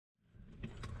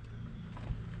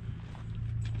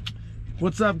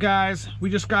What's up, guys?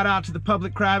 We just got out to the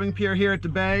public crabbing pier here at the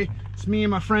bay. It's me and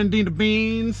my friend Dina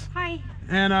Beans. Hi.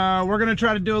 And we're gonna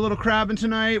try to do a little crabbing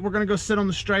tonight. We're gonna go sit on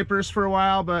the stripers for a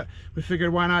while, but we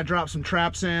figured why not drop some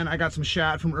traps in. I got some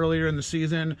shad from earlier in the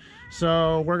season.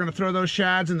 So we're gonna throw those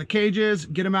shads in the cages,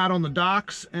 get them out on the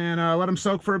docks, and let them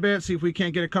soak for a bit, see if we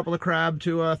can't get a couple of crab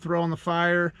to throw on the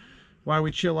fire while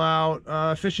we chill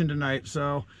out fishing tonight.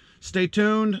 So stay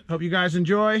tuned. Hope you guys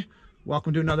enjoy.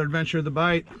 Welcome to another adventure of The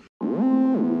Bite.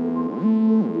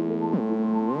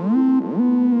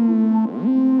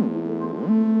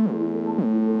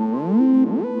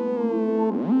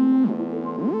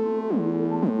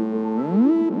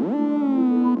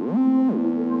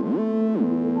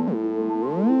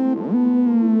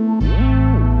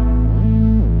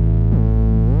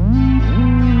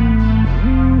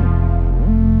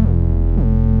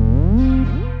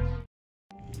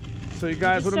 So you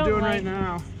guys, what I'm doing right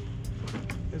now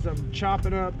is I'm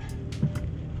chopping up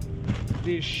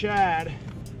these shad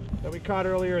that we caught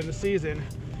earlier in the season.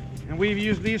 And we've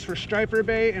used these for striper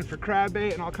bait and for crab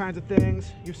bait and all kinds of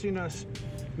things. You've seen us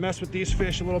mess with these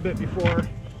fish a little bit before,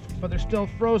 but they're still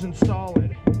frozen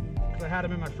solid because I had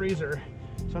them in my freezer.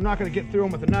 So I'm not gonna get through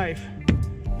them with a knife.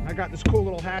 I got this cool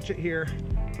little hatchet here.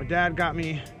 My dad got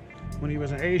me when he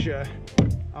was in Asia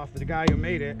off the guy who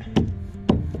made it.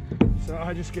 So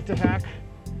I just get to hack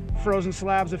frozen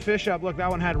slabs of fish up. Look, that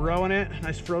one had roe in it.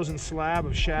 Nice frozen slab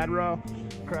of shad roe.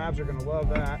 Crabs are gonna love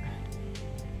that.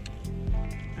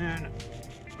 And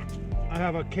I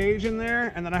have a cage in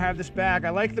there, and then I have this bag. I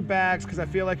like the bags because I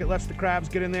feel like it lets the crabs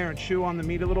get in there and chew on the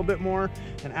meat a little bit more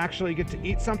and actually get to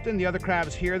eat something. The other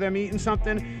crabs hear them eating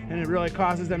something, and it really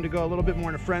causes them to go a little bit more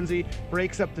in a frenzy,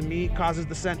 breaks up the meat, causes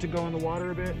the scent to go in the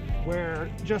water a bit, where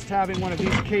just having one of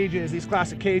these cages, these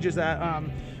classic cages that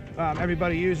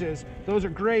everybody uses, those are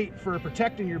great for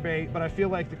protecting your bait, but I feel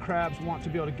like the crabs want to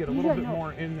be able to get a little bit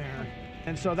more in there.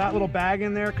 And so that little bag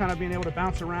in there, kind of being able to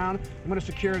bounce around, I'm going to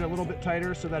secure it a little bit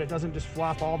tighter so that it doesn't just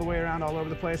flop all the way around all over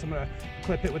the place. I'm going to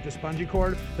clip it with this bungee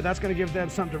cord, but that's going to give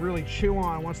them something to really chew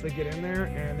on once they get in there,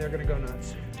 and they're going to go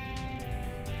nuts.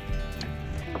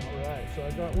 All right, so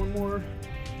I got one more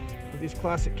of these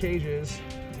classic cages.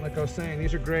 Like I was saying,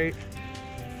 these are great.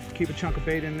 Keep a chunk of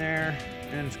bait in there,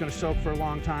 and it's going to soak for a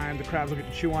long time. The crabs will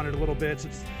get to chew on it a little bit,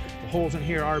 since the holes in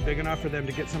here are big enough for them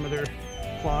to get some of their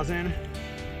claws in.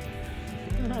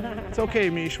 It's okay,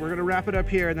 Misha. We're going to wrap it up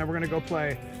here, and then we're going to go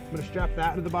play. I'm going to strap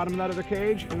that into the bottom of that other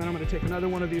cage, and then I'm going to take another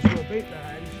one of these little bait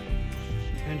bags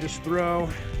and just throw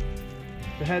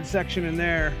the head section in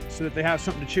there so that they have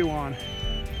something to chew on.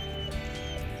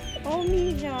 Oh,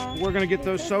 Misha. We're going to get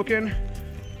those soaking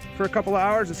for a couple of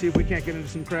hours and see if we can't get into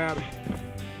some crab.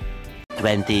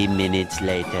 20 minutes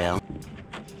later.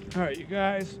 All right, you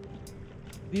guys,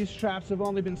 these traps have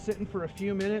only been sitting for a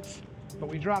few minutes, but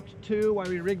we dropped two while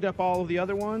we rigged up all of the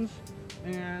other ones,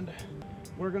 and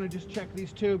we're gonna just check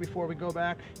these two before we go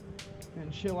back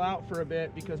and chill out for a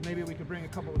bit, because maybe we could bring a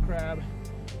couple of crab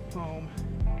home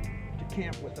to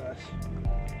camp with us.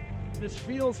 This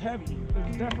feels heavy.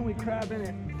 There's definitely crab in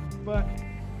it, but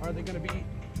are they gonna be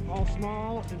all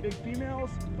small and big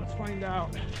females? Let's find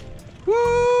out.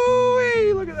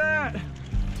 Woo-wee, look at that.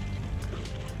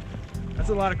 That's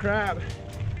a lot of crab.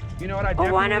 You know what I definitely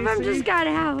see? One of them just got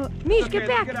out. Misha, okay, get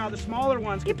back. Get out. The smaller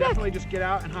ones can definitely just get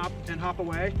out and hop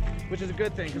away, which is a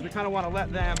good thing, because we kind of want to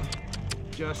let them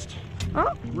just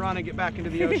run and get back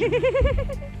into the ocean.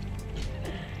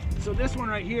 So this one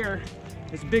right here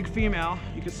is big female.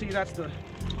 You can see that's the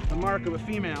mark of a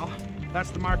female. That's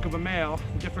the mark of a male,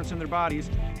 the difference in their bodies.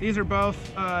 These are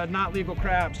both not legal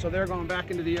crabs, so they're going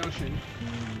back into the ocean.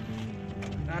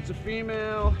 That's a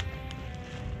female.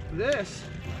 This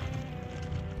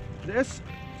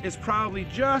is probably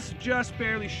just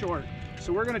barely short.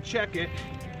 So we're gonna check it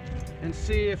and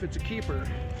see if it's a keeper.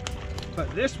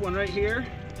 But this one right here,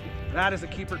 that is a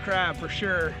keeper crab for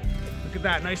sure. Look at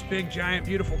that, nice big giant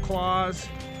beautiful claws.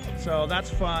 So that's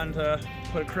fun to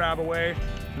put a crab away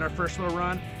in our first little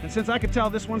run. And since I could tell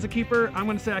this one's a keeper, I'm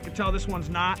gonna say I could tell this one's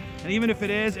not. And even if it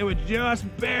is, it would just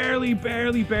barely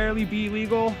be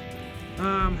legal.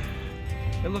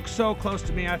 It looks so close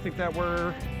to me. I think that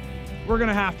we're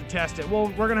gonna have to test it.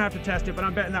 Well, we're gonna have to test it, but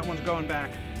I'm betting that one's going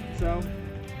back. So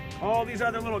all these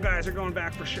other little guys are going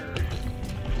back for sure.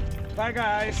 Bye,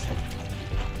 guys.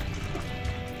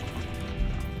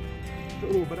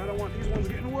 Oh, but I don't want these ones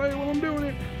getting away while I'm doing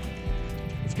it.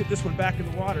 Let's get this one back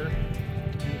in the water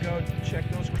and go check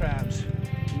those crabs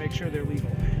and make sure they're legal.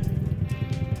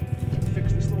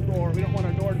 Fix this little door. We don't want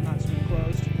our door to not swing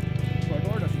closed. So our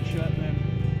door doesn't shut, and then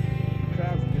the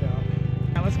crabs will get out.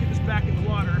 Now let's get this back in the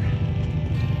water.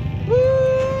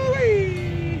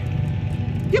 Woo-wee!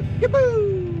 Yip, yip-boo!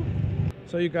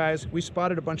 So you guys, we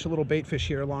spotted a bunch of little bait fish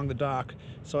here along the dock.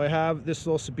 So I have this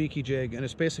little sabiki jig, and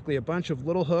it's basically a bunch of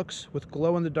little hooks with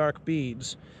glow-in-the-dark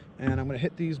beads. And I'm going to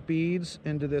hit these beads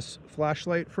into this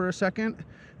flashlight for a second,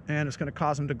 and it's going to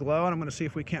cause them to glow, and I'm going to see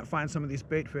if we can't find some of these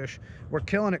bait fish. We're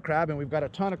killing it crabbing. We've got a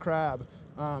ton of crab.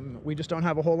 We just don't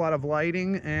have a whole lot of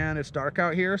lighting, and it's dark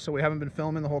out here, so we haven't been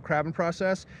filming the whole crabbing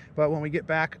process. But when we get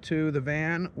back to the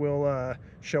van, we'll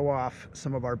show off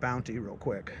some of our bounty real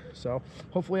quick. So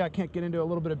hopefully I can't get into a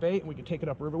little bit of bait, and we can take it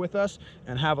upriver with us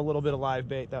and have a little bit of live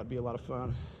bait. That would be a lot of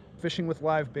fun. Fishing with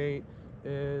live bait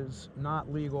is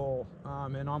not legal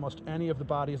in almost any of the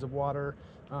bodies of water.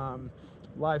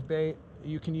 Live bait,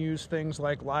 you can use things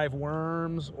like live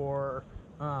worms or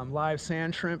live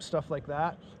sand shrimp, stuff like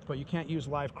that, but you can't use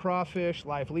live crawfish,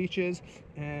 live leeches,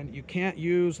 and you can't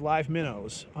use live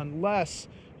minnows unless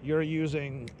you're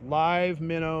using live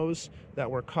minnows that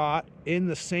were caught in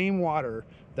the same water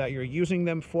that you're using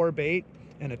them for bait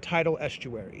in a tidal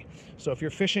estuary. So if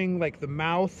you're fishing like the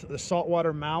mouth, the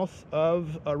saltwater mouth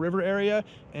of a river area,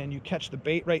 and you catch the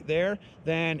bait right there,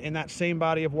 then in that same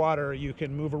body of water you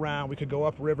can move around. We could go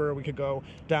upriver, we could go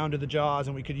down to the jaws,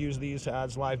 and we could use these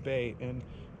as live bait. And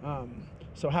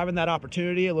so having that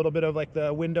opportunity, a little bit of like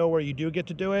the window where you do get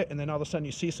to do it, and then all of a sudden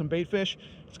you see some bait fish,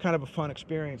 it's kind of a fun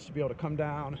experience to be able to come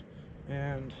down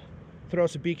and throw a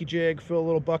sabiki jig, fill a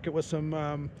little bucket with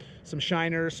some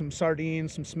shiners, some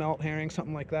sardines, some smelt, herring,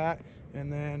 something like that, and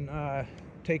then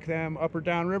take them up or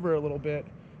down river a little bit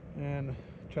and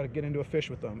try to get into a fish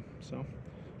with them. So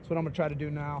that's what I'm gonna try to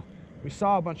do now. We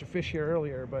saw a bunch of fish here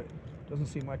earlier, but it doesn't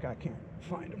seem like I can't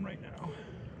find them right now.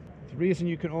 The reason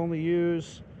you can only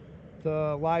use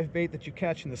the live bait that you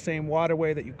catch in the same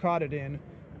waterway that you caught it in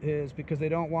is because they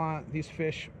don't want these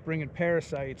fish bringing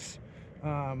parasites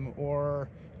or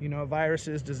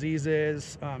viruses,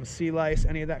 diseases, sea lice,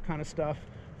 any of that kind of stuff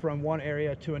from one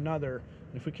area to another.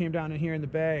 And if we came down in here in the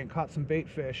bay and caught some bait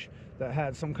fish that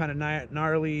had some kind of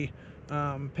gnarly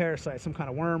parasite, some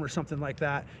kind of worm or something like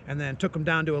that, and then took them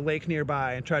down to a lake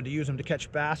nearby and tried to use them to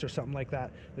catch bass or something like that,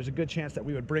 there's a good chance that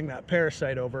we would bring that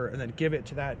parasite over and then give it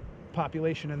to that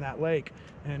population in that lake,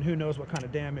 and who knows what kind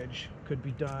of damage could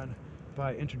be done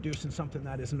by introducing something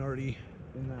that isn't already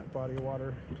in that body of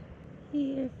water.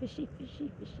 Here, fishy, fishy,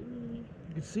 fishy.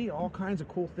 You can see all kinds of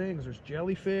cool things. There's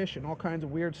jellyfish and all kinds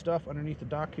of weird stuff underneath the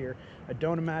dock here. I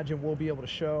don't imagine we'll be able to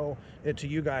show it to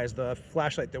you guys. The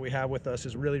flashlight that we have with us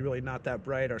is really not that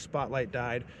bright. Our spotlight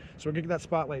died. So we're gonna get that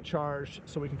spotlight charged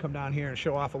so we can come down here and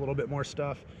show off a little bit more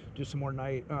stuff, do some more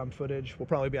night footage. We'll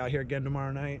probably be out here again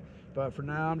tomorrow night. But for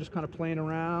now, I'm just kind of playing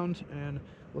around, and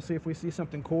we'll see if we see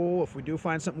something cool. If we do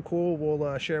find something cool,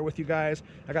 we'll share with you guys.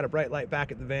 I got a bright light back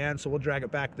at the van, so we'll drag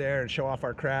it back there and show off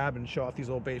our crab and show off these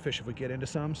little bait fish if we get into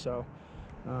some. So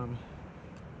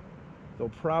there'll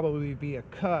probably be a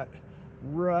cut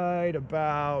right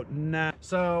about now.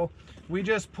 So we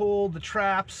just pulled the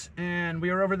traps, and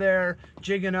we were over there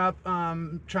jigging up,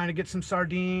 trying to get some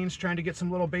sardines, trying to get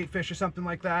some little bait fish or something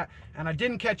like that, and I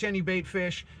didn't catch any bait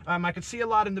fish. I could see a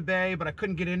lot in the bay, but I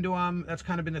couldn't get into them. That's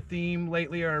kind of been the theme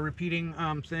lately, or a repeating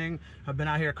thing. I've been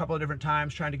out here a couple of different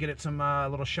times trying to get at some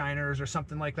little shiners or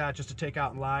something like that just to take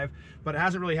out in live, but it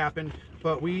hasn't really happened.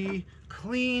 But we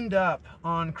cleaned up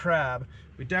on crab.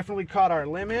 We definitely caught our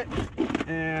limit,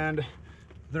 and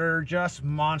they're just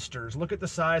monsters. Look at the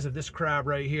size of this crab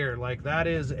right here. Like, that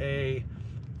is a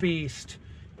beast.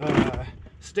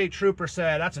 State trooper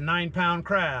said that's a 9-pound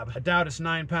crab. I doubt it's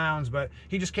 9 pounds, but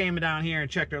he just came down here and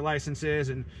checked our licenses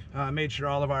and made sure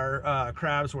all of our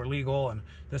crabs were legal, and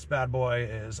this bad boy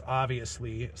is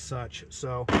obviously such.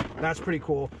 So that's pretty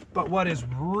cool. But what is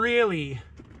really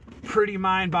pretty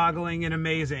mind-boggling and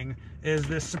amazing is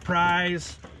this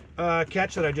surprise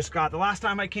catch that I just got. The last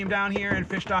time I came down here and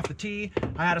fished off the tee,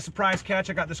 I had a surprise catch.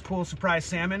 I got this cool surprise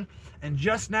salmon, and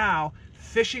just now,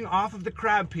 fishing off of the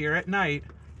crab pier at night,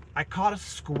 I caught a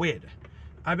squid.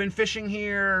 I've been fishing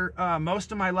here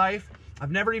most of my life. I've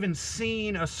never even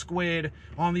seen a squid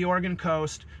on the Oregon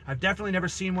coast. I've definitely never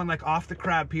seen one like off the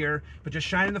crab pier, but just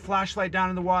shining the flashlight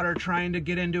down in the water, trying to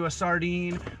get into a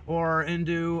sardine or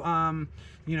into,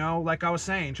 like I was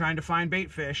saying, trying to find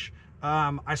bait fish.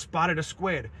 I spotted a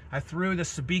squid. I threw the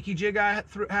sabiki jig I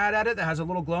had at it that has a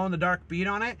little glow-in-the-dark bead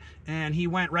on it, and he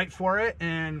went right for it,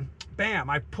 and bam,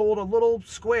 I pulled a little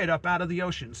squid up out of the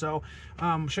ocean. So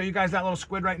show you guys that little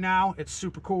squid right now. It's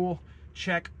super cool.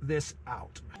 Check this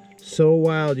out. So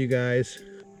wild, you guys.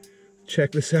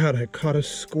 Check this out. I caught a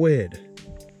squid.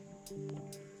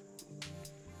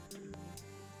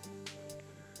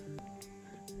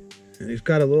 And he's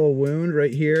got a little wound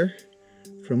right here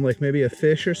from like maybe a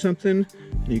fish or something,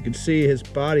 You can see his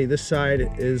body, this side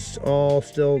is all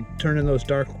still turning those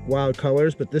dark wild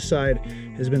colors, but this side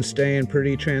has been staying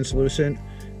pretty translucent.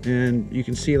 And you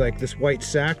can see like this white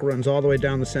sack runs all the way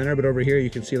down the center, but over here you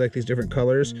can see like these different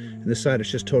colors, and this side is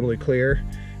just totally clear.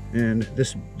 And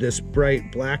this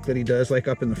bright black that he does like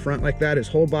up in the front like that, his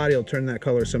whole body will turn that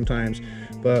color sometimes,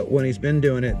 but when he's been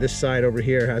doing it, this side over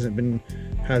here hasn't been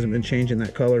changing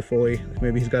that color fully.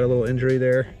 Maybe he's got a little injury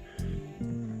there.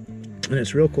 And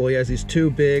it's real cool. He has these two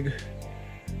big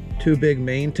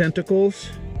main tentacles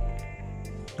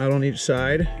out on each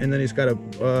side, and then he's got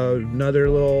another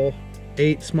little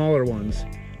 8 smaller ones.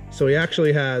 So he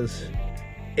actually has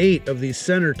 8 of these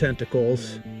center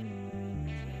tentacles,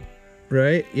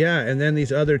 right? Yeah, and then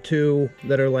these other 2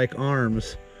 that are like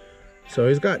arms. So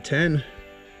he's got 10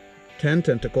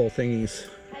 tentacle thingies.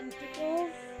 Tentacles?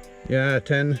 Yeah,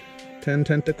 10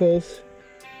 tentacles.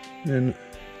 And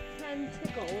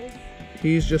Tentacles.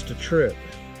 he's just a trip.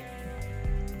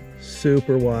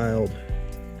 Super wild.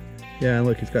 Yeah, and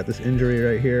look, he's got this injury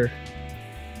right here.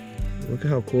 Look at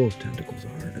how cool his tentacles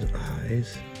are, his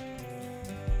eyes.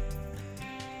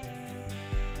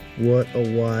 What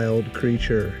a wild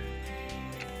creature.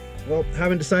 Well,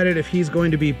 haven't decided if he's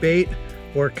going to be bait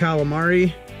or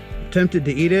calamari. I'm tempted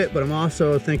to eat it, but I'm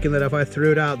also thinking that if I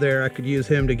threw it out there, I could use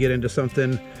him to get into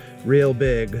something real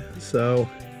big. So,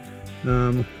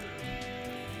 we'll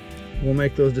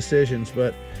make those decisions,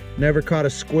 but never caught a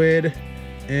squid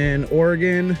in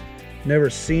Oregon.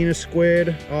 Never seen a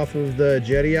squid off of the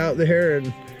jetty out there,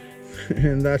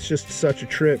 and that's just such a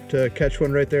trip to catch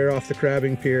one right there off the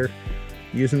crabbing pier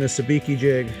using a sabiki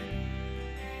jig.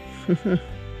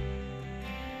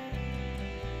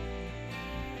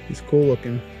 He's cool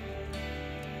looking.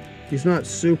 He's not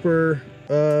super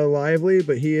lively,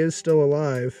 but he is still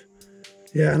alive.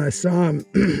 Yeah, and I saw him.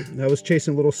 I was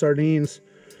chasing little sardines,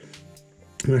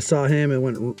 and I saw him and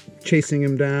went chasing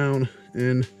him down,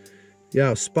 and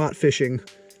yeah, spot fishing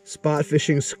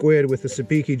squid with a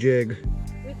sabiki jig.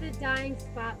 With a dying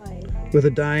spotlight. With a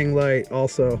dying light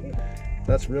also.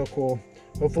 That's real cool.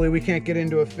 Hopefully we can't get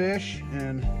into a fish,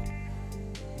 and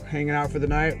we're hanging out for the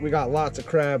night. We got lots of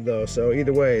crab though, so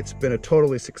either way, it's been a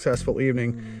totally successful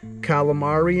evening.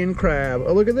 Calamari and crab.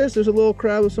 Oh, look at this, there's a little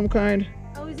crab of some kind.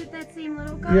 Oh, is it that same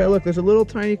little guy? Yeah, look, there's a little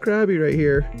tiny crabby right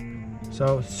here.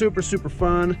 So super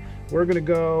fun. We're gonna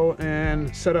go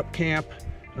and set up camp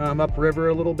upriver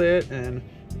a little bit and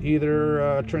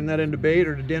either turn that into bait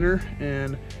or to dinner,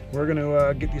 and we're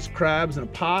gonna get these crabs in a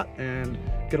pot and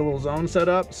get a little zone set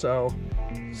up. So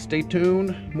stay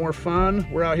tuned, more fun.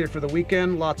 We're out here for the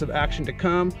weekend, lots of action to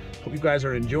come. Hope you guys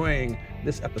are enjoying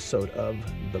this episode of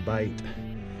The Bite.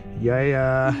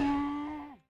 Yeah.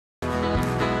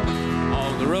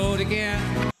 On the road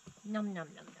again. Num num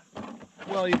num num.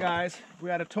 Well, you guys, we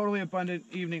had a totally abundant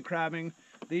evening crabbing.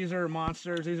 These are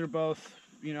monsters. These are both,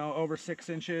 you know, over 6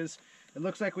 inches. It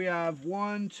looks like we have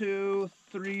 1, 2,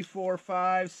 3, 4,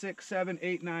 5, 6, 7,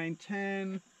 8, 9,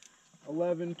 10,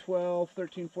 11, 12,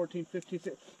 13, 14, 15,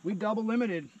 16. We double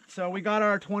limited. So we got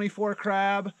our 24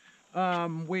 crab.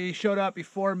 We showed up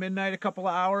before midnight a couple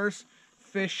of hours,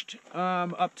 fished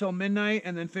up till midnight,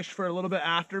 and then fished for a little bit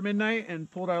after midnight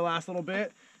and pulled our last little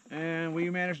bit. And we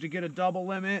managed to get a double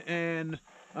limit and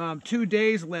 2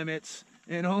 days limits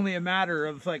in only a matter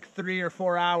of like 3 or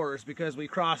 4 hours because we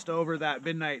crossed over that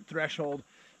midnight threshold.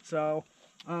 So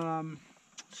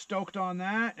stoked on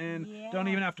that, and don't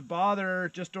even have to bother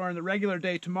just during the regular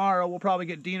day tomorrow. We'll probably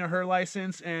get Dina her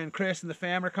license, and Chris and the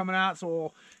fam are coming out, so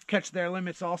we'll catch their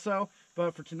limits also.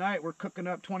 But for tonight, we're cooking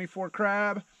up 24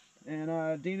 crab.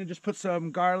 And Dina just put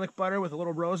some garlic butter with a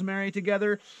little rosemary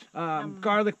together.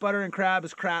 Garlic butter and crab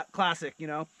is classic, you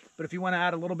know. But if you want to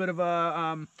add a little bit of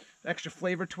a extra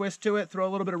flavor twist to it, throw a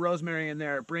little bit of rosemary in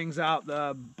there. It brings out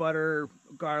the butter,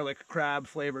 garlic, crab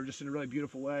flavor just in a really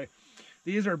beautiful way.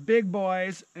 These are big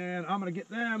boys, and I'm going to get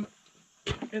them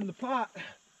in the pot.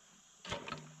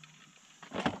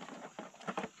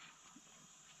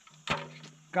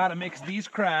 Gotta mix these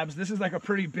crabs. This is like a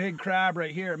pretty big crab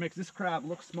right here. It makes this crab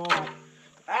look small.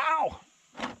 Ow!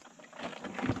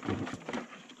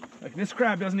 Like, this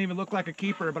crab doesn't even look like a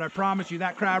keeper, but I promise you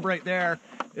that crab right there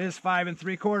is 5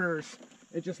 3/4.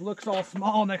 It just looks all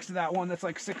small next to that one that's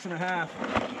like 6 1/2.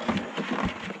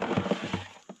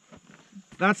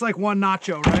 That's like one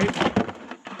nacho,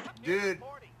 right? Dude,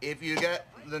 if you get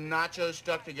the nachos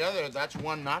stuck together, that's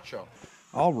one nacho.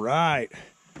 All right.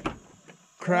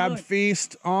 Crab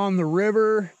feast on the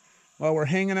river while we're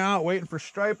hanging out waiting for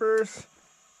stripers.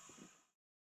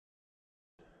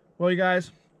 Well, you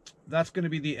guys, that's going to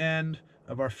be the end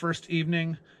of our first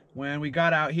evening When we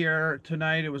got out here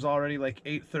tonight, it was already like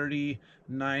 8:30,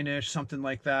 9-ish, something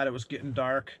like that. It was getting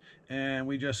dark, and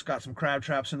we just got some crab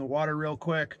traps in the water real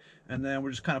quick, and then we're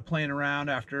just kind of playing around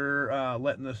after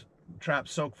letting the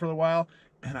traps soak for a while,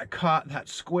 and I caught that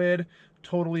squid.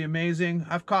 Totally amazing.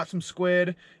 I've caught some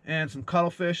squid and some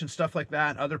cuttlefish and stuff like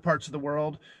that in other parts of the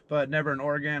world, but never in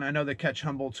Oregon. I know they catch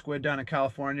Humboldt squid down in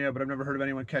California, but I've never heard of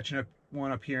anyone catching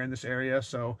one up here in this area,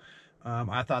 so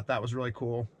I thought that was really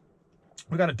cool.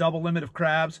 We got a double limit of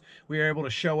crabs. We were able to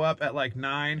show up at like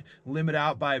 9, limit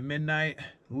out by midnight,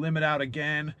 limit out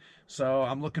again. So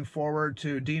I'm looking forward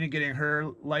to Dina getting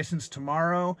her license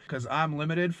tomorrow, because I'm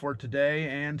limited for today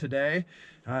and today.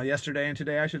 Yesterday and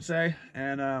today, I should say.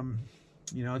 And,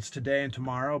 you know, it's today and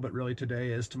tomorrow, but really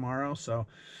today is tomorrow. So,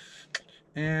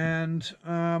 and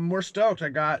we're stoked. I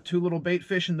got 2 little bait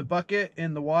fish in the bucket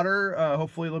in the water.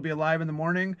 Hopefully they'll be alive in the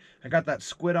morning. I got that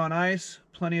squid on ice.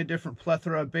 Plenty of different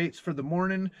plethora of baits for the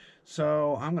morning.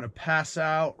 So I'm gonna pass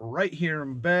out right here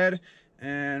in bed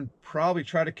and probably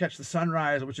try to catch the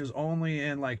sunrise, which is only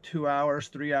in like 2 hours,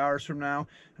 3 hours from now.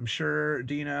 I'm sure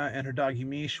Dina and her doggy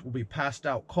Misha will be passed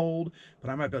out cold, but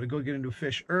I might be able to go get into a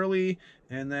fish early,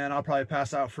 and then I'll probably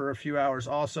pass out for a few hours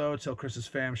also till Chris's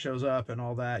fam shows up and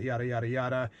all that, yada, yada,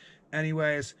 yada.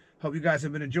 Anyways, hope you guys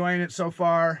have been enjoying it so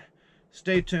far.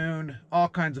 Stay tuned, all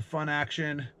kinds of fun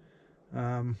action.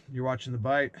 You're watching The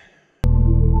Bite.